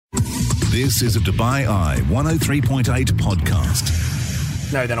This is a Dubai Eye 103.8 podcast.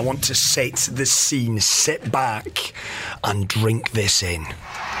 Now then, I want to set the scene. Sit back and drink this in.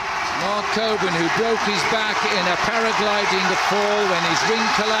 Mark Coburn, who broke his back in a paragliding fall when his ring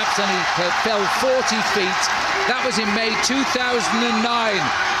collapsed and he fell 40 feet. That was in May 2009.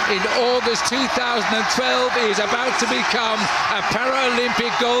 In August 2012, he is about to become a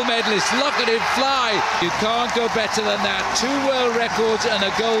Paralympic gold medalist. Look at him fly. You can't go better than that. 2 world records and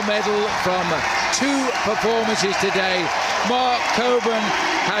a gold medal from 2 performances today. Mark Coburn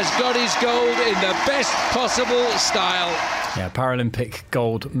has got his gold in the best possible style. Yeah, Paralympic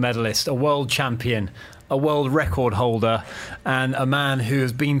gold medalist, a world champion, a world record holder, and a man who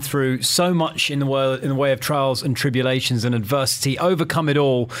has been through so much in the way of trials and tribulations and adversity, overcome it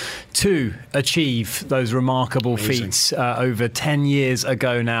all to achieve those remarkable feats over 10 years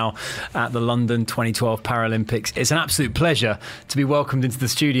ago now at the London 2012 Paralympics. It's an absolute pleasure to be welcomed into the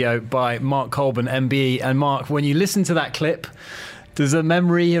studio by Mark Colbourne, MBE. And Mark, when you listen to that clip, does a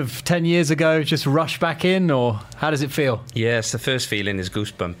memory of 10 years ago just rush back in, or how does it feel? Yes, the first feeling is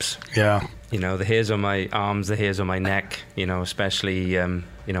goosebumps. Yeah. You know, the hairs on my arms, the hairs on my neck, you know, especially,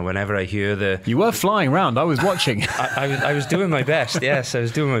 whenever I hear the... You were flying around, I was watching. I was doing my best, yes, I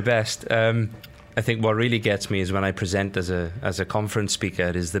was doing my best. I think what really gets me is when I present as a conference speaker,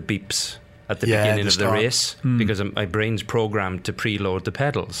 is the beeps at the beginning of the race, because my brain's programmed to preload the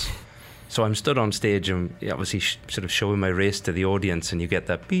pedals. So I'm stood on stage and obviously sort of showing my race to the audience, and you get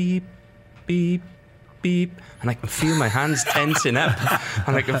that beep, beep, beep, and I can feel my hands tensing up,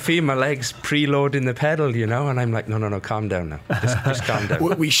 and I can feel my legs preloading the pedal, you know, and I'm like, no, calm down now. Just calm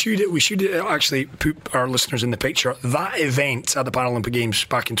down. We should actually put our listeners in the picture. That event at the Paralympic Games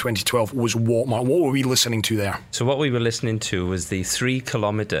back in 2012 was what, Mark? What were we listening to there? So what we were listening to was the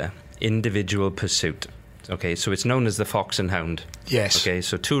 3-kilometre individual pursuit. Okay, so it's known as the Fox and Hound. Yes. Okay,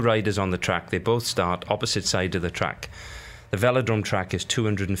 so 2 riders on the track. They both start opposite side of the track. The velodrome track is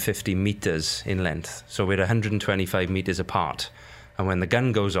 250 metres in length, so we're 125 metres apart. And when the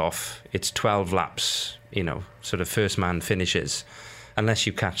gun goes off, it's 12 laps, you know, sort of first man finishes. Unless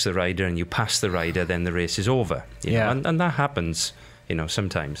you catch the rider and you pass the rider, then the race is over. You know? And that happens, you know,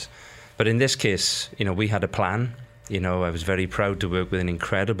 sometimes. But in this case, you know, we had a plan. You know, I was very proud to work with an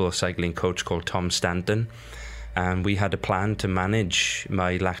incredible cycling coach called Tom Stanton. And we had a plan to manage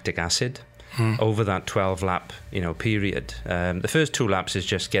my lactic acid over that 12-lap, you know, period. The first 2 laps is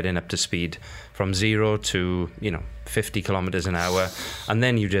just getting up to speed from 0 to, 50 kilometres an hour. And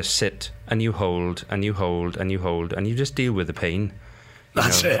then you just sit and you hold and you hold and you hold and you just deal with the pain.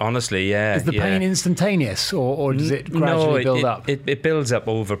 That's it. Honestly, yeah. Is the pain instantaneous, or does it gradually build up? It builds up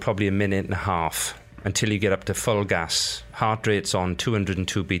over probably a minute and a half until you get up to full gas. Heart rate's on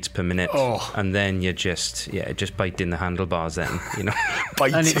 202 beats per minute. And then you're just biting the handlebars then, you know.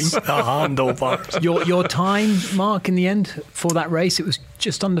 Biting the handlebars. Your time, Mark, in the end, for that race, it was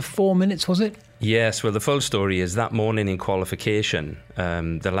just under 4 minutes, was it? Yes, well, the full story is that morning in qualification,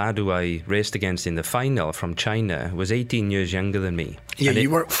 the lad who I raced against in the final from China was 18 years younger than me. Yeah,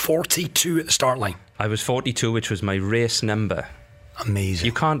 you were 42 at the start line. I was 42, which was my race number. Amazing.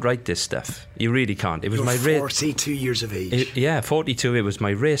 You can't write this stuff. You really can't. It was my 42 years of age. 42. It was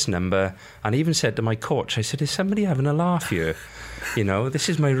my race number. And I even said to my coach, I said, is somebody having a laugh here? You know, this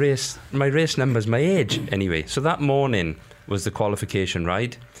is my race. My race number's my age. Anyway, so that morning was the qualification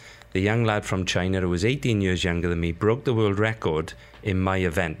ride. The young lad from China, who was 18 years younger than me, broke the world record in my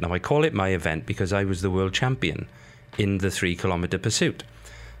event. Now, I call it my event because I was the world champion in the 3-kilometre pursuit.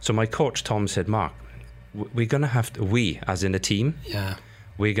 So my coach, Tom, said, Mark, we're going to have to, we as in a team,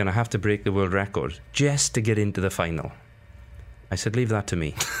 we're going to have to break the world record just to get into the final. I said, leave that to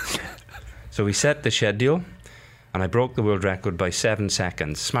me. So we set the schedule and I broke the world record by 7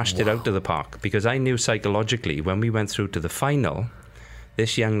 seconds, smashed it out of the park, because I knew psychologically when we went through to the final,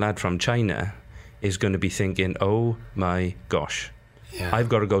 this young lad from China is going to be thinking, oh my gosh, I've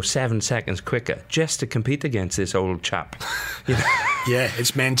got to go 7 seconds quicker just to compete against this old chap. You know? Yeah,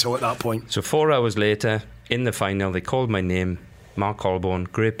 it's mental at that point. So 4 hours later, in the final, they called my name, Mark Colbourne,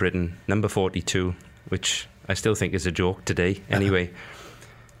 Great Britain, number 42, which I still think is a joke today. Anyway,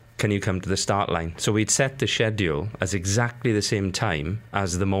 can you come to the start line? So we'd set the schedule as exactly the same time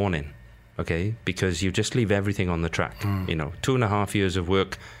as the morning, okay? Because you just leave everything on the track. You know, 2.5 years of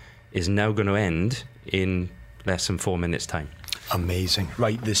work is now going to end in less than 4 minutes' time. Amazing.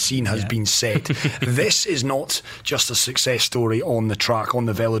 Right, the scene has been set. This is not just a success story on the track, on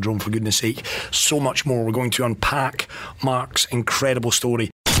the velodrome, for goodness sake. So much more. We're going to unpack Mark's incredible story.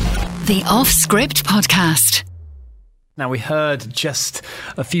 The Off Script Podcast. Now, we heard just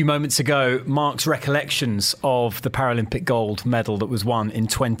a few moments ago Mark's recollections of the Paralympic gold medal that was won in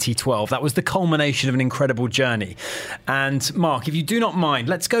 2012. That was the culmination of an incredible journey. And Mark, if you do not mind,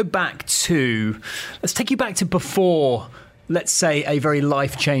 let's take you back to before, let's say, a very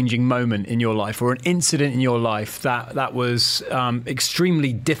life-changing moment in your life or an incident in your life that was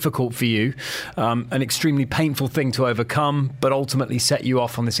extremely difficult for you, an extremely painful thing to overcome, but ultimately set you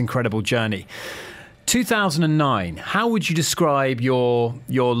off on this incredible journey. 2009, how would you describe your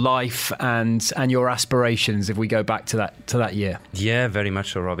life and your aspirations if we go back to that year? Yeah, very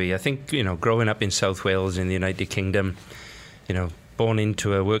much so, Robbie. I think, growing up in South Wales in the United Kingdom, born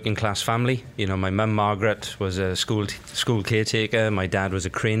into a working class family. My mum Margaret was a school caretaker. My dad was a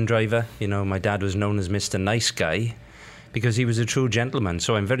crane driver. My dad was known as Mr. Nice Guy because he was a true gentleman.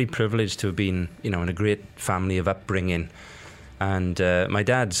 So I'm very privileged to have been, in a great family of upbringing. And my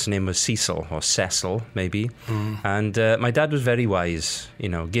dad's name was Cecil, or Cecil, maybe. And my dad was very wise,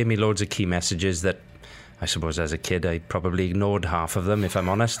 gave me loads of key messages that I suppose as a kid I probably ignored half of them, if I'm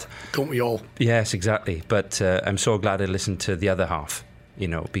honest. Don't we all? Yes, exactly. But I'm so glad I listened to the other half,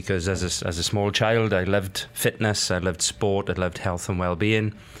 because as a small child I loved fitness, I loved sport, I loved health and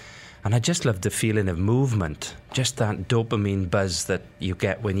well-being. And I just loved the feeling of movement, just that dopamine buzz that you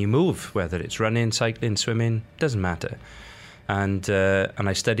get when you move, whether it's running, cycling, swimming, doesn't matter. And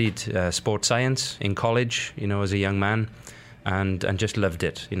I studied sports science in college, as a young man, and just loved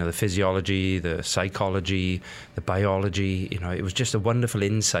it. The physiology, the psychology, the biology. It was just a wonderful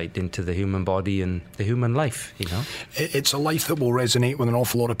insight into the human body and the human life. It's a life that will resonate with an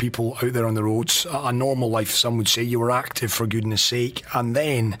awful lot of people out there on the roads. A normal life, some would say. You were active, for goodness sake. And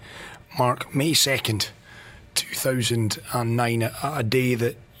then, Mark, May 2nd, 2009, a day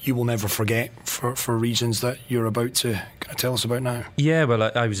that you will never forget for reasons that you're about to tell us about now. Yeah,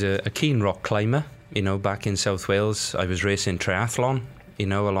 well, I was a keen rock climber, back in South Wales. I was racing triathlon,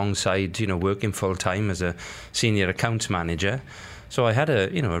 alongside, working full-time as a senior accounts manager. So I had a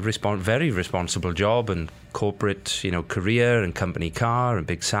very responsible job and corporate, career and company car and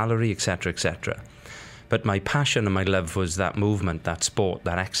big salary, etc., etc. But my passion and my love was that movement, that sport,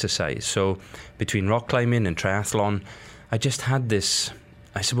 that exercise. So between rock climbing and triathlon, I just had this,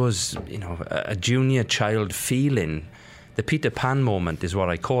 I suppose, a junior child feeling. The Peter Pan moment is what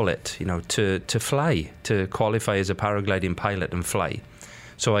I call it, to fly, to qualify as a paragliding pilot and fly.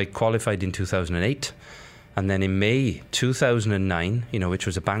 So I qualified in 2008, and then in May 2009, which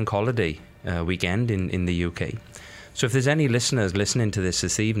was a bank holiday weekend in the UK. So if there's any listeners listening to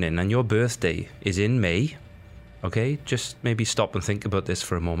this evening and your birthday is in May, okay, just maybe stop and think about this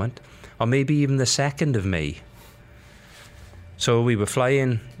for a moment, or maybe even the 2nd of May. So we were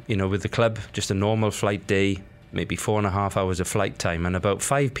flying, with the club, just a normal flight day, maybe 4.5 hours of flight time. And about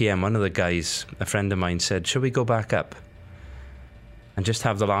 5 p.m, one of the guys, a friend of mine, said, "Shall we go back up and just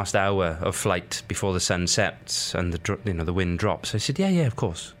have the last hour of flight before the sun sets and the wind drops?" I said, yeah, of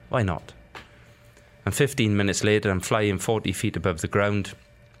course. Why not? And 15 minutes later, I'm flying 40 feet above the ground,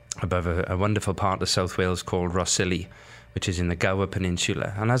 above a wonderful part of South Wales called Rhossili, which is in the Gower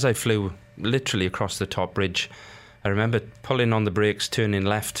Peninsula. And as I flew literally across the top ridge, I remember pulling on the brakes, turning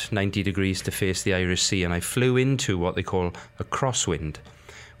left 90 degrees to face the Irish Sea, and I flew into what they call a crosswind,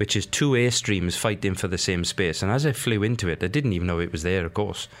 which is two airstreams fighting for the same space. And as I flew into it, I didn't even know it was there, of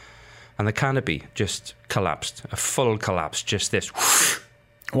course. And the canopy just collapsed, a full collapse, just this.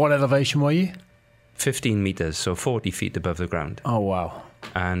 What elevation were you? 15 metres, so 40 feet above the ground. Oh, wow.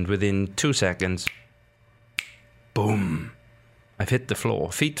 And within 2 seconds, boom. I've hit the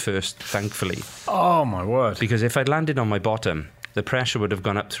floor, feet first, thankfully. Oh, my word. Because if I'd landed on my bottom, the pressure would have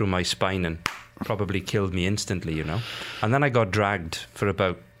gone up through my spine and probably killed me instantly, And then I got dragged for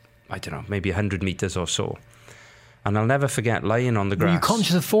about, maybe 100 metres or so. And I'll never forget lying on the grass. Were you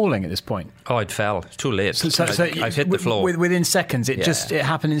conscious of falling at this point? Oh, I'd fell. It's too late. So I've hit the floor. Within seconds, it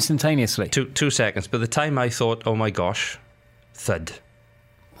happened instantaneously? 2 seconds. By the time I thought, oh my gosh, thud.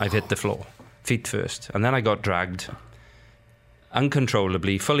 I've hit the floor, feet first. And then I got dragged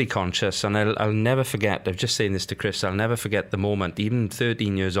uncontrollably, fully conscious, and I'll never forget, I've just saying this to Chris, I'll never forget the moment, even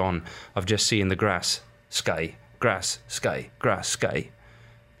 13 years on, of just seeing the grass, sky, grass, sky, grass, sky.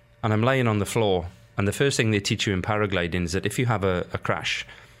 And I'm lying on the floor, and the first thing they teach you in paragliding is that if you have a crash,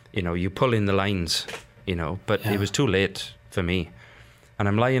 you pull in the lines, but It was too late for me. And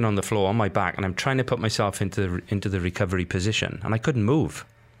I'm lying on the floor on my back, and I'm trying to put myself into the recovery position, and I couldn't move.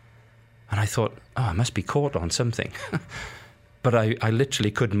 And I thought, I must be caught on something. But I literally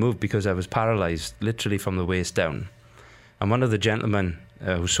couldn't move because I was paralysed, literally from the waist down. And one of the gentlemen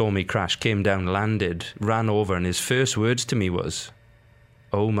who saw me crash came down, landed, ran over, and his first words to me was,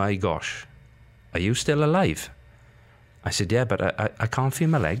 "Oh my gosh, are you still alive?" I said, yeah, but I can't feel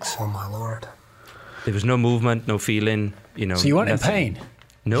my legs. Oh, my Lord. There was no movement, no feeling, So you weren't nothing. in pain?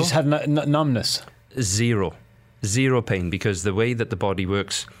 No. You just had numbness? Zero pain, because the way that the body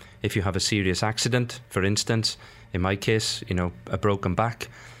works, if you have a serious accident, for instance, in my case, a broken back,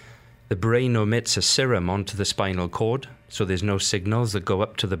 the brain emits a serum onto the spinal cord, so there's no signals that go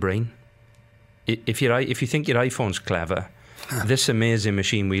up to the brain. If you think your iPhone's clever, this amazing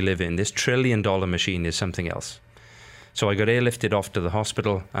machine we live in, this $1 trillion machine, is something else. So I got airlifted off to the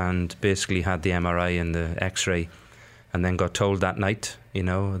hospital and basically had the MRI and the X-ray, and then got told that night,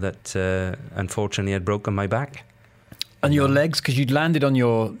 that unfortunately I'd broken my back. And your legs, because you'd landed on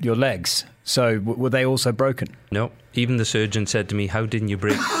your legs, so were they also broken? No, even the surgeon said to me, how didn't you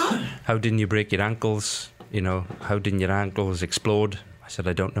break your ankles? How didn't your ankles explode? I said,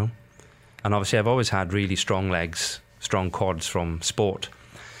 I don't know. And obviously I've always had really strong legs, strong quads from sport.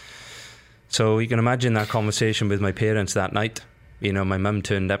 So you can imagine that conversation with my parents that night. My mum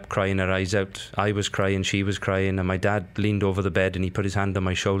turned up crying her eyes out. I was crying, she was crying, and my dad leaned over the bed and he put his hand on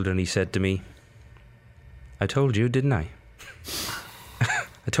my shoulder and he said to me, I told you, didn't I?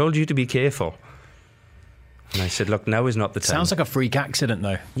 I told you to be careful. And I said, look, now is not the time. Sounds like a freak accident,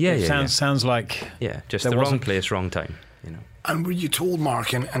 though. Sounds like... Yeah, just the wrong place, wrong time, And were you told,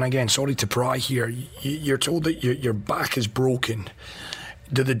 Mark, and again, sorry to pry here, you're told that your back is broken.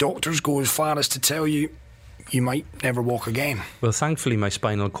 Do the doctors go as far as to tell you you might never walk again? Well, thankfully my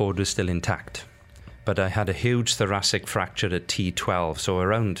spinal cord was still intact, but I had a huge thoracic fracture at T12, so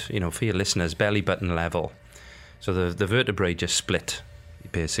around, for your listeners, belly button level. So the vertebrae just split,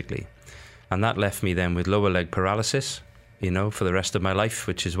 basically. And that left me then with lower leg paralysis, for the rest of my life,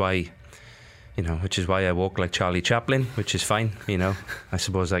 which is why I walk like Charlie Chaplin, which is fine, I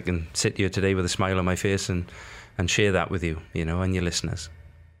suppose I can sit here today with a smile on my face and share that with you, and your listeners.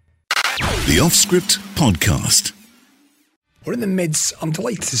 The Off-Script Podcast. We're in the midst, I'm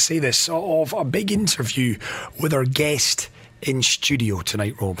delighted to say this, of a big interview with our guest in studio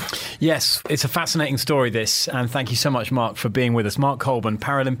tonight, Rob. Yes, it's a fascinating story, this, and thank you so much, Mark, for being with us. Mark Colbourne,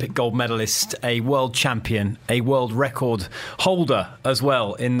 Paralympic gold medalist, a world champion, a world record holder as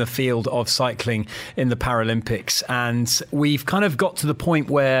well in the field of cycling in the Paralympics. And we've kind of got to the point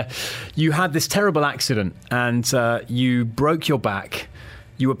where you had this terrible accident and you broke your back.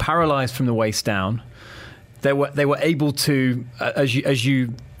 You were paralysed from the waist down. They were able to, as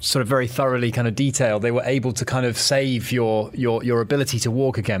you sort of very thoroughly kind of detailed, they were able to kind of save your ability to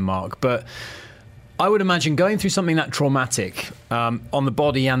walk again, Mark. But I would imagine going through something that traumatic on the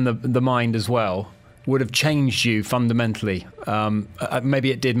body and the mind as well would have changed you fundamentally.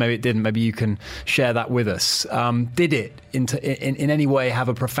 Maybe it did, maybe it didn't. Maybe you can share that with us. Did it in any way have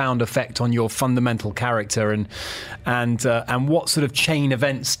a profound effect on your fundamental character, and what sort of chain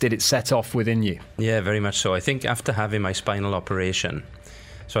events did it set off within you? Yeah, very much so. I think after having my spinal operation,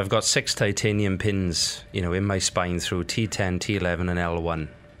 so I've got 6 titanium pins, in my spine through T10, T11 and L1.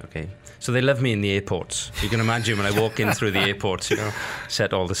 Okay. So they love me in the airports. You can imagine when I walk in through the airports,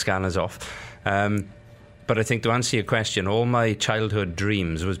 set all the scanners off. But I think to answer your question, all my childhood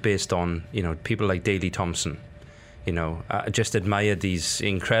dreams was based on, people like Daley Thompson. I just admired these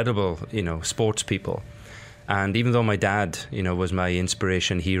incredible, sports people. And even though my dad, was my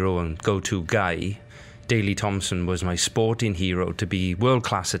inspiration hero and go-to guy, Daley Thompson was my sporting hero to be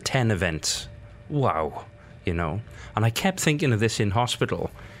world-class at 10 events. Wow, And I kept thinking of this in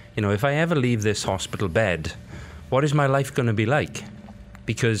hospital. If I ever leave this hospital bed, what is my life going to be like?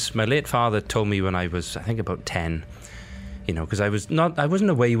 Because my late father told me when I was, I think, about 10, because I wasn't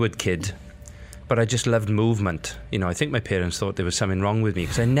a wayward kid, but I just loved movement. I think my parents thought there was something wrong with me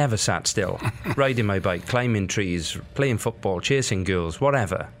because I never sat still, riding my bike, climbing trees, playing football, chasing girls,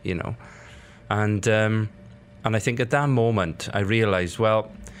 whatever, And I think at that moment I realised,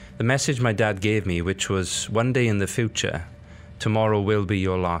 well, the message my dad gave me, which was one day in the future, tomorrow will be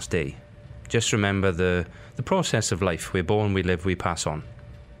your last day. Just remember the process of life. We're born, we live, we pass on.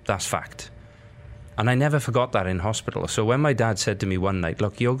 That's fact. And I never forgot that in hospital. So when my dad said to me one night,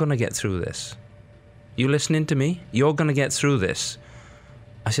 look, you're going to get through this. You listening to me? You're going to get through this.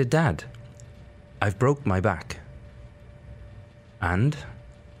 I said, Dad, I've broke my back. And?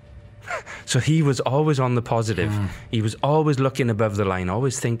 So he was always on the positive. He was always looking above the line,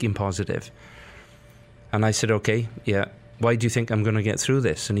 always thinking positive. And I said, okay, yeah, why do you think I'm going to get through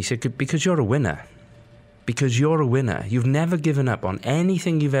this? And he said, because you're a winner. Because you're a winner. You've never given up on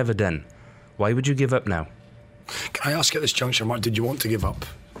anything you've ever done. Why would you give up now? Can I ask at this juncture, Mark, did you want to give up,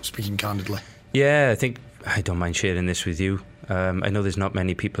 speaking candidly? Yeah, I don't mind sharing this with you. I know there's not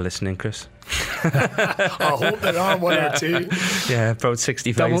many people listening, Chris. I hope there are one or two. Yeah, about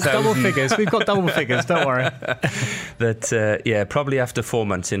 65,000. Double figures. We've got double figures, don't worry. That, probably after 4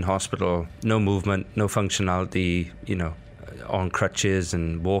 months in hospital, no movement, no functionality, on crutches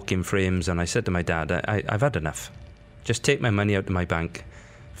and walking frames. And I said to my dad, I've had enough. Just take my money out of my bank,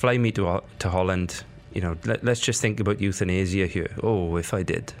 fly me to Holland. Let's just think about euthanasia here. Oh, if I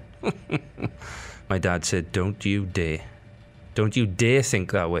did. My dad said, don't you dare. Don't you dare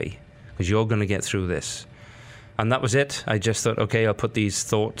think that way, because you're going to get through this. And that was it. I just thought, okay, I'll put these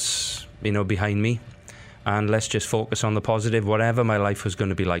thoughts, behind me, and let's just focus on the positive, whatever my life was going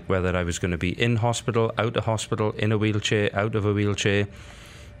to be like, whether I was going to be in hospital, out of hospital, in a wheelchair, out of a wheelchair,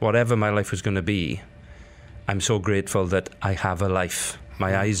 whatever my life was going to be. I'm so grateful that I have a life.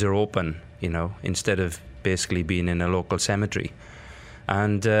 My eyes are open, instead of basically being in a local cemetery.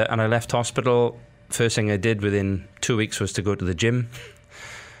 And I left hospital. First thing I did within 2 weeks was to go to the gym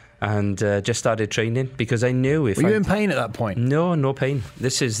and just started training, because I knew if Were you in pain at that point? No pain.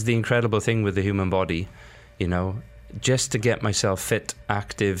 This is the incredible thing with the human body, just to get myself fit,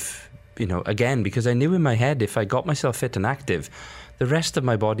 active, again, because I knew in my head if I got myself fit and active, the rest of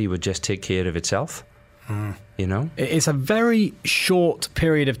my body would just take care of itself. It's a very short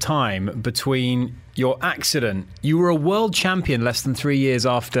period of time between your accident. You were a world champion less than 3 years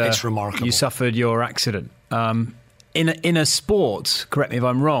after it's remarkable. You suffered your accident. In a sport, correct me if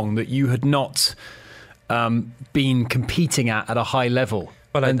I'm wrong, that you had not been competing at a high level.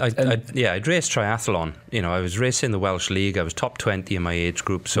 Well, I'd raced triathlon. I was racing the Welsh League. I was top 20 in my age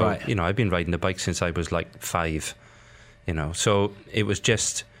group. So, right. I've been riding a bike since I was like 5. So it was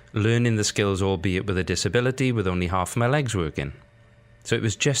just learning the skills, albeit with a disability, with only half of my legs working. So it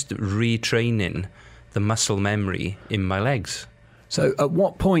was just retraining the muscle memory in my legs. So at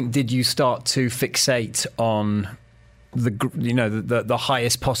what point did you start to fixate on the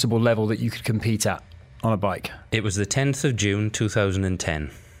highest possible level that you could compete at on a bike? It was the 10th of June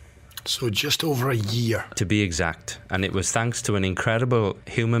 2010. So just over a year. To be exact. And it was thanks to an incredible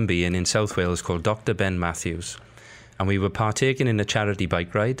human being in South Wales called Dr. Ben Matthews. And we were partaking in a charity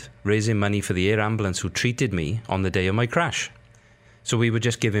bike ride, raising money for the air ambulance who treated me on the day of my crash. So we were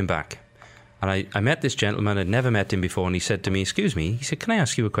just giving back. And I met this gentleman. I'd never met him before. And he said to me, excuse me, he said, can I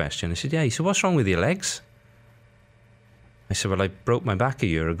ask you a question? I said, yeah. He said, what's wrong with your legs? I said, well, I broke my back a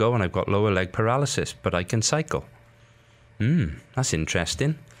year ago and I've got lower leg paralysis, but I can cycle. That's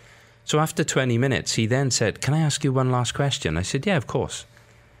interesting. So after 20 minutes, he then said, can I ask you one last question? I said, yeah, of course.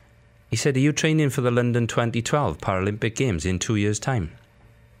 He said, are you training for the London 2012 Paralympic Games in 2 years' time?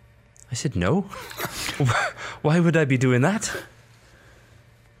 I said, no. Why would I be doing that?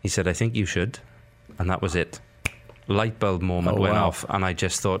 He said, I think you should. And that was it. Light bulb moment went off. And I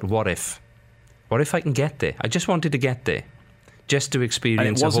just thought, what if? What if I can get there? I just wanted to get there. Just to experience a home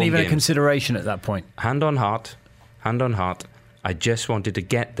game. And it wasn't even a consideration at that point. Hand on heart. I just wanted to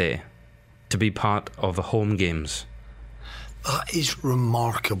get there to be part of the home games. That is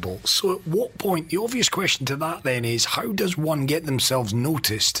remarkable. So at what point, the obvious question to that then is, how does one get themselves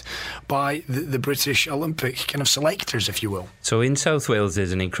noticed by the British Olympic kind of selectors, if you will? So in South Wales,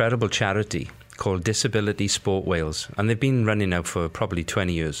 there's an incredible charity called Disability Sport Wales, and they've been running now for probably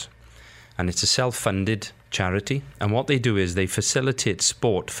 20 years. And it's a self-funded charity. And what they do is they facilitate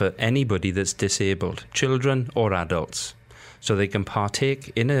sport for anybody that's disabled, children or adults. So they can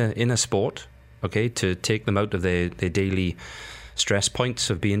partake in a sport, okay, to take them out of their daily stress points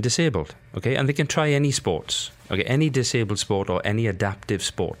of being disabled, okay? And they can try any sports, okay, any disabled sport or any adaptive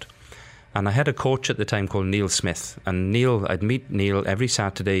sport. And I had a coach at the time called Neil Smith. And I'd meet Neil every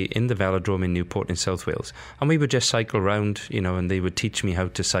Saturday in the velodrome in Newport in South Wales. And we would just cycle around, and they would teach me how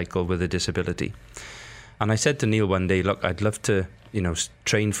to cycle with a disability. And I said to Neil one day, look, I'd love to,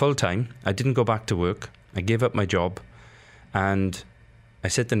 train full time. I didn't go back to work. I gave up my job. And I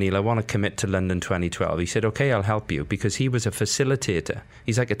said to Neil, I want to commit to London 2012. He said, okay, I'll help you, because he was a facilitator.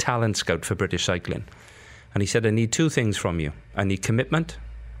 He's like a talent scout for British cycling. And he said, I need 2 things from you. I need commitment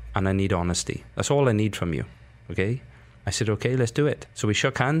and I need honesty. That's all I need from you, okay? I said, okay, let's do it. So we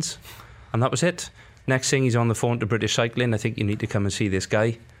shook hands and that was it. Next thing, he's on the phone to British Cycling. I think you need to come and see this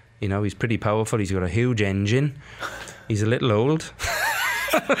guy. He's pretty powerful. He's got a huge engine. He's a little old.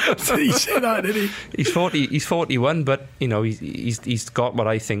 Did he say that, did he? He's 41, but he's got what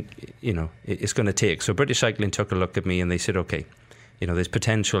I think it's going to take. So British Cycling took a look at me and they said, okay, there's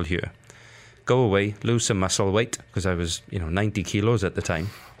potential here. Go away, lose some muscle weight, because I was 90 kilos at the time,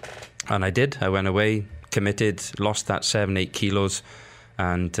 and I did. I went away, committed, lost that 7-8 kilos,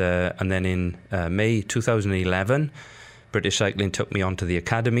 and then in May 2011, British Cycling took me onto the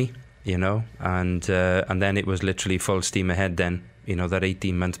academy. you know, and then it was literally full steam ahead then, you know, that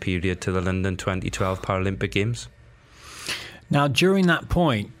 18-month period to the London 2012 Paralympic Games. Now, during that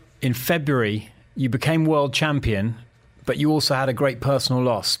point, in February, you became world champion, but you also had a great personal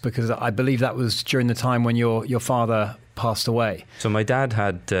loss, because I believe that was during the time when your father passed away. So my dad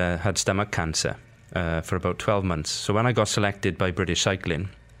had stomach cancer for about 12 months. So when I got selected by British Cycling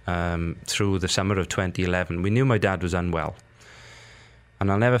through the summer of 2011, we knew my dad was unwell.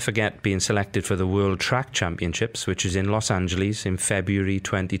 And I'll never forget being selected for the World Track Championships, which is in Los Angeles in February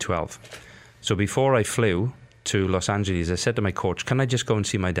 2012. So before I flew to Los Angeles, I said to my coach, can I just go and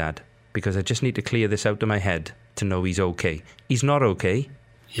see my dad? Because I just need to clear this out of my head to know he's okay. He's not okay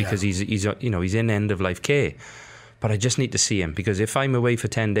because he's in end of life care. But I just need to see him, because if I'm away for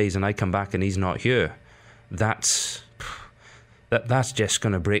 10 days and I come back and he's not here, that's just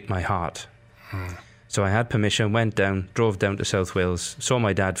going to break my heart. So I had permission, went down, drove down to South Wales, saw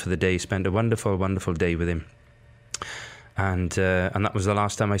my dad for the day, spent a wonderful, wonderful day with him. And that was the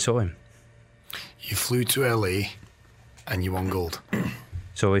last time I saw him. You flew to LA and you won gold.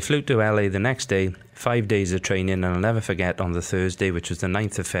 So I flew to LA the next day, 5 days of training, and I'll never forget, on the Thursday, which was the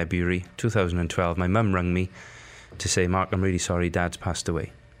 9th of February 2012, my mum rang me to say, Mark, I'm really sorry, Dad's passed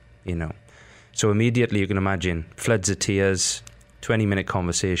away, you know. So immediately, you can imagine, floods of tears, 20-minute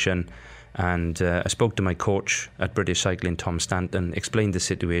conversation, and I spoke to my coach at British Cycling, Tom Stanton, explained the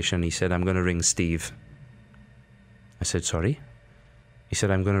situation. He said, I'm going to ring Steve. I said, sorry? He said,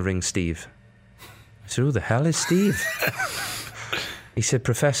 I'm going to ring Steve. I said, who the hell is Steve? He said,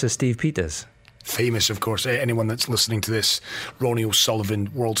 Professor Steve Peters. Famous, of course. Anyone that's listening to this, Ronnie O'Sullivan,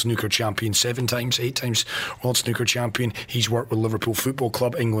 world snooker champion, 8 times world snooker champion. He's worked with Liverpool Football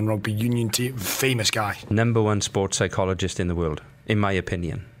Club, England Rugby Union team. Famous guy. Number one sports psychologist in the world, in my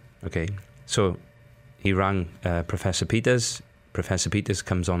opinion. Okay, so he rang Professor Peters. Professor Peters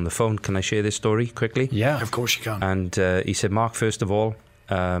comes on the phone. Can I share this story quickly? Yeah, of course you can. And he said, Mark, first of all,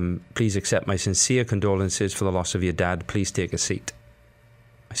 please accept my sincere condolences for the loss of your dad. Please take a seat.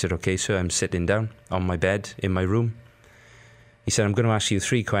 I said, okay, sir. I'm sitting down on my bed in my room. He said, I'm going to ask you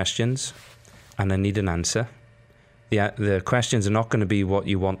 3 questions and I need an answer. The questions are not going to be what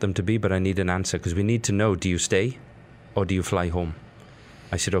you want them to be, but I need an answer, because we need to know, do you stay or do you fly home?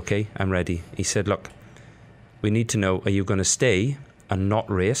 I said, okay, I'm ready. He said, look, we need to know, are you going to stay and not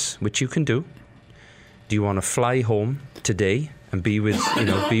race, which you can do? Do you want to fly home today and be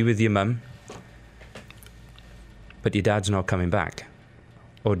with your mum, but your dad's not coming back?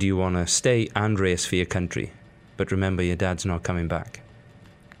 Or do you want to stay and race for your country, but remember your dad's not coming back?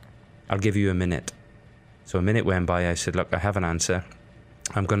 I'll give you a minute. So a minute went by. I said, look, I have an answer.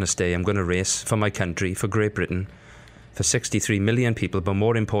 I'm going to stay. I'm going to race for my country, for Great Britain, for 63 million people, but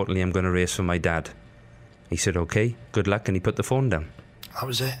more importantly, I'm going to race for my dad. He said, okay, good luck, and he put the phone down. That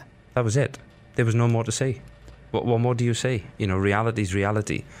was it? That was it. There was no more to say. What more do you say? You know, reality's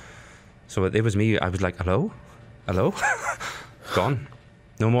reality. So it was me. I was like, hello? Gone.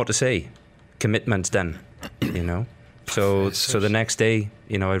 No more to say. Commitment's done, you know. So the next day,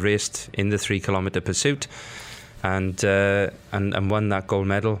 you know, I raced in the 3-kilometre pursuit and won that gold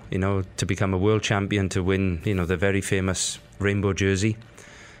medal, you know, to become a world champion, to win, you know, the very famous rainbow jersey,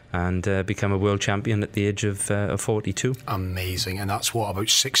 and become a world champion at the age of 42. Amazing. And that's what, about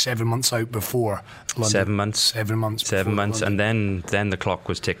 6-7 months out before London? 7 months. 7 months. 7 months, and then the clock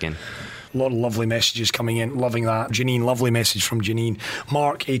was ticking. A lot of lovely messages coming in, loving that. Janine, lovely message from Janine.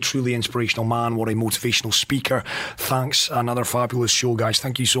 Mark, a truly inspirational man, what a motivational speaker. Thanks, another fabulous show, guys.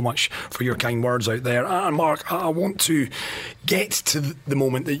 Thank you so much for your kind words out there. And Mark, I want to get to the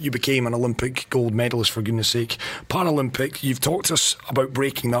moment that you became an Olympic gold medalist, for goodness sake. Paralympic, you've talked to us about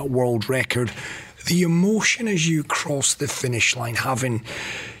breaking that world record. The emotion as you crossed the finish line, having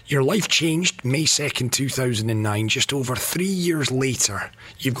your life changed May 2nd, 2009. Just over 3 years later,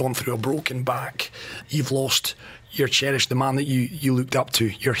 you've gone through a broken back. You've lost your cherished, the man that you looked up to,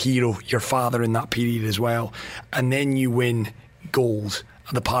 your hero, your father in that period as well. And then you win gold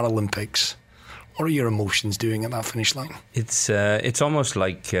at the Paralympics. What are your emotions doing at that finish line? It's almost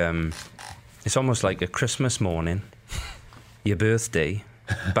like a Christmas morning, your birthday,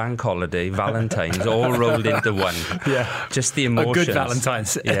 bank holiday, Valentine's, all rolled into one. Yeah, just the emotions. A good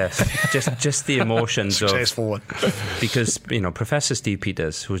Valentine's. Yes, just the emotions. Successful one. Because, you know, Professor Steve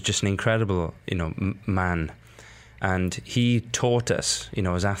Peters was just an incredible, you know, man, and he taught us, you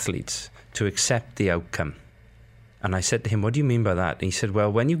know, as athletes, to accept the outcome. And I said to him, "What do you mean by that?" And he said,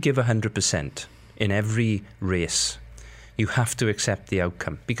 "Well, when you give 100% in every race, you have to accept the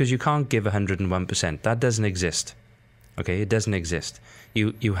outcome, because you can't give 101%. That doesn't exist. Okay, it doesn't exist.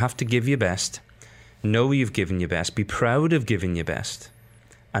 You have to give your best, know you've given your best, be proud of giving your best,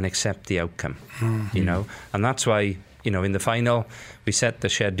 and accept the outcome, you know. And that's why, you know, in the final, we set the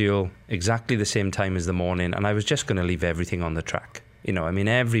schedule exactly the same time as the morning, and I was just going to leave everything on the track. You know, I mean,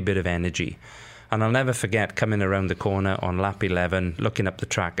 every bit of energy. And I'll never forget coming around the corner on lap 11, looking up the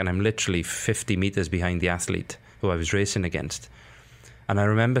track, and I'm literally 50 metres behind the athlete who I was racing against. And I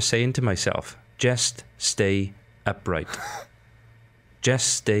remember saying to myself, just stay upright.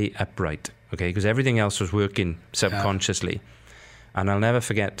 Just stay upright, okay? Because everything else was working subconsciously. Yeah. And I'll never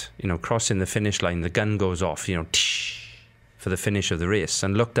forget, you know, crossing the finish line, the gun goes off, you know, for the finish of the race,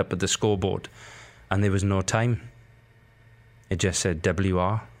 and looked up at the scoreboard, and there was no time. It just said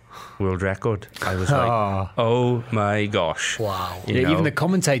WR. World record. I was like, oh my gosh! Wow! Yeah, even the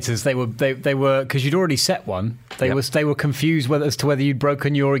commentators, they were because you'd already set one. They were confused as to whether you'd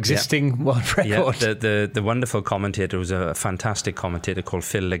broken your existing world record. Yeah, the wonderful commentator was a fantastic commentator called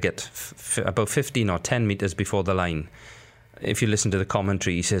Phil Liggett. About 15 or 10 meters before the line, if you listen to the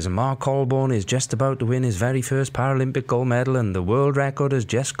commentary, he says Mark Colbourne is just about to win his very first Paralympic gold medal, and the world record has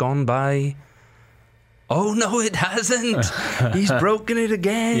just gone by. Oh, no, it hasn't. He's broken it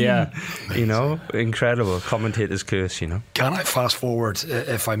again. Yeah. You know, incredible. Commentator's curse, you know. Can I fast forward,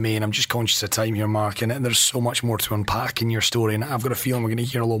 if I may? And I'm just conscious of time here, Mark, and there's so much more to unpack in your story. And I've got a feeling we're going to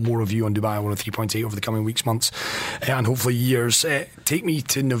hear a lot more of you on Dubai 103.8 over the coming weeks, months, and hopefully years. Take me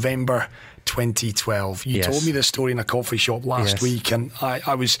to November 2012. You told me this story in a coffee shop last week, and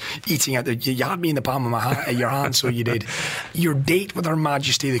I was eating at you had me in the palm of your hand, so you did. Your date with Her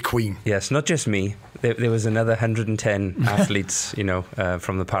Majesty the Queen. Yes, not just me. There was another 110 athletes, you know,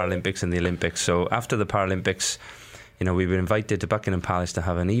 from the Paralympics and the Olympics. So after the Paralympics, you know, we were invited to Buckingham Palace to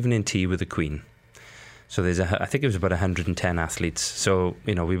have an evening tea with the Queen. So I think it was about 110 athletes. So,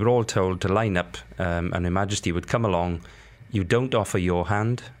 you know, we were all told to line up, and Her Majesty would come along. You don't offer your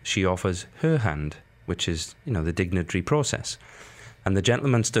hand, she offers her hand, which is, you know, the dignitary process. And the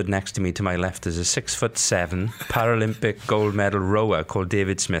gentleman stood next to me to my left is a 6'7" Paralympic gold medal rower called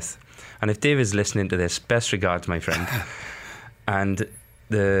David Smith. And if David's listening to this, best regards, my friend. And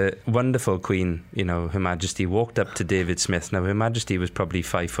the wonderful Queen, you know, Her Majesty, walked up to David Smith. Now, Her Majesty was probably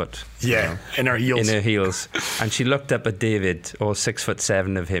 5 foot. Yeah, you know, in her heels. In her heels. And she looked up at David, all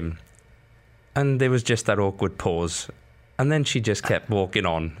 6'7" of him. And there was just that awkward pause. And then she just kept walking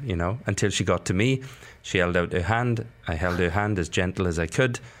on, you know, until she got to me. She held out her hand. I held her hand as gentle as I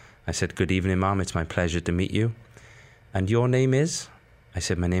could. I said, "Good evening, ma'am. It's my pleasure to meet you. And your name is?" I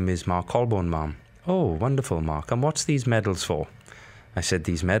said, "My name is Mark Colbourne, ma'am." "Oh, wonderful, Mark. And what's these medals for?" I said,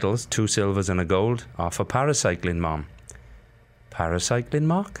 "These medals, 2 silvers and a gold, are for paracycling, ma'am." "Paracycling,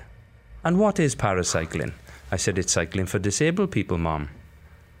 Mark? And what is paracycling?" I said, "It's cycling for disabled people, ma'am."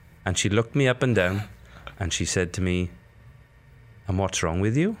 And she looked me up and down, and she said to me, "And what's wrong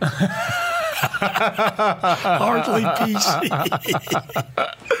with you?" Hardly PC.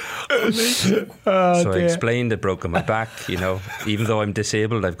 So I explained I'd broken my back, you know. Even though I'm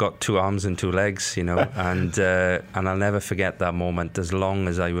disabled, I've got 2 arms and 2 legs, you know. And I'll never forget that moment as long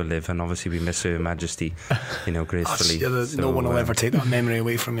as I will live. And obviously we miss Her Majesty, you know, gracefully. No one will ever take that memory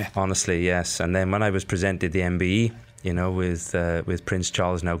away from you. Honestly, yes. And then when I was presented the MBE, you know, with Prince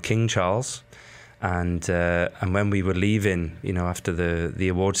Charles, now King Charles, and when we were leaving, you know, after the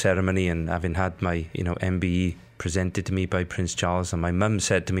award ceremony and having had my, you know, MBE presented to me by Prince Charles, and my mum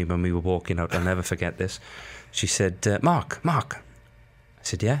said to me when we were walking out, I'll never forget this, she said, Mark. I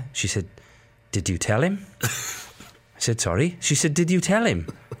said, "Yeah." She said, "Did you tell him?" I said, "Sorry." She said, "Did you tell him?"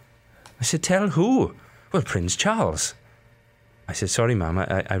 I said, "Tell who?" "Well, Prince Charles." I said, "Sorry, ma'am,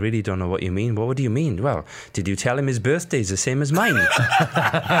 I really don't know what you mean." "What do you mean?" "Well, did you tell him his birthday's the same as mine?"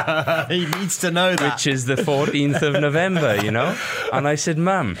 He needs to know that. Which is the 14th of November, you know? And I said,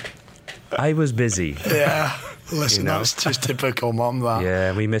 "Ma'am, I was busy." Yeah, listen, you know? That's just typical mum, that.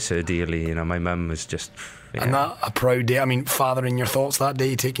 Yeah, we miss her dearly, you know. My mum was just... Yeah. And that, a proud day. I mean, father in your thoughts that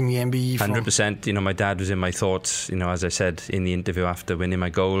day, taking the MBE from... 100%, you know, my dad was in my thoughts, you know, as I said in the interview after winning my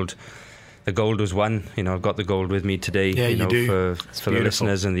gold. The gold was won, you know. I've got the gold with me today. Yeah, you know, do. For the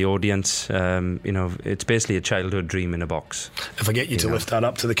listeners and the audience. You know, it's basically a childhood dream in a box. If I get you to lift that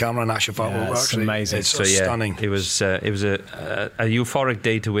up to the camera and actually, it's amazing. It's so stunning. It was a euphoric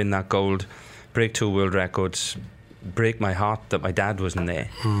day to win that gold, break 2 world records, break my heart that my dad wasn't there.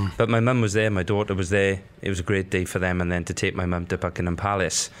 But my mum was there, my daughter was there. It was a great day for them, and then to take my mum to Buckingham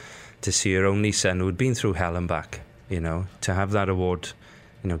Palace to see her only son who had been through hell and back, you know, to have that award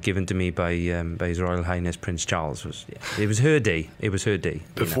given to me by His Royal Highness Prince Charles. It was her day. It was her day.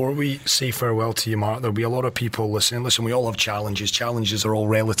 Before we say farewell to you, Mark, there'll be a lot of people listening. Listen, we all have challenges. Challenges are all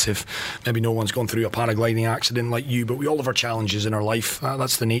relative. Maybe no one's gone through a paragliding accident like you, but we all have our challenges in our life.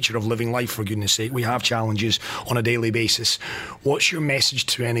 That's the nature of living life, for goodness sake. We have challenges on a daily basis. What's your message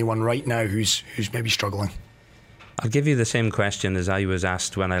to anyone right now who's maybe struggling? I'll give you the same question as I was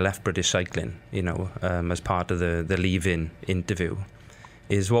asked when I left British Cycling, as part of the leave-in interview.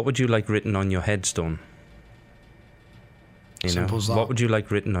 Is what would you like written on your headstone? Simple as that. What would you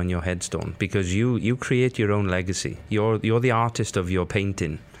like written on your headstone? Because you create your own legacy. You're the artist of your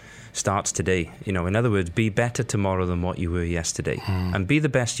painting. Starts today. In other words, be better tomorrow than what you were yesterday, and be the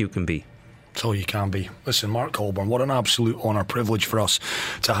best you can be. That's all you can be. Listen, Mark Colbourne, what an absolute honour, privilege for us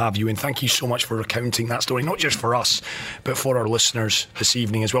to have you, and thank you so much for recounting that story, not just for us, but for our listeners this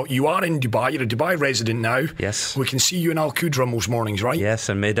evening as well. You are in Dubai, you're a Dubai resident now. Yes. We can see you in Al Qudra most mornings, right? Yes,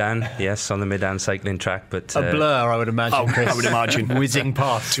 and Medan, on the Medan cycling track. But a blur, I would imagine, Chris. I would imagine. Whizzing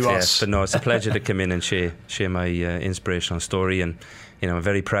past to us. But no, it's a pleasure to come in and share my inspirational story, and I'm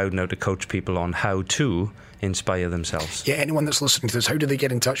very proud now to coach people on how to inspire themselves. Yeah, anyone that's listening to this, how do they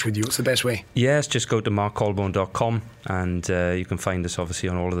get in touch with you? What's the best way? Yes, just go to markcolbourne.com, and you can find us obviously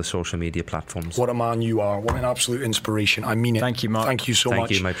on all of the social media platforms. What a man you are. What an absolute inspiration. I mean it. Thank you, Mark. Thank you so much.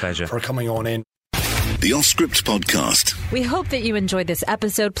 Thank you, my pleasure. For coming on in. The Off Script Podcast. We hope that you enjoyed this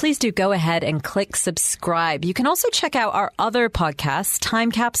episode. Please do go ahead and click subscribe. You can also check out our other podcasts,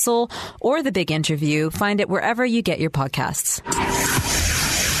 Time Capsule or The Big Interview. Find it wherever you get your podcasts.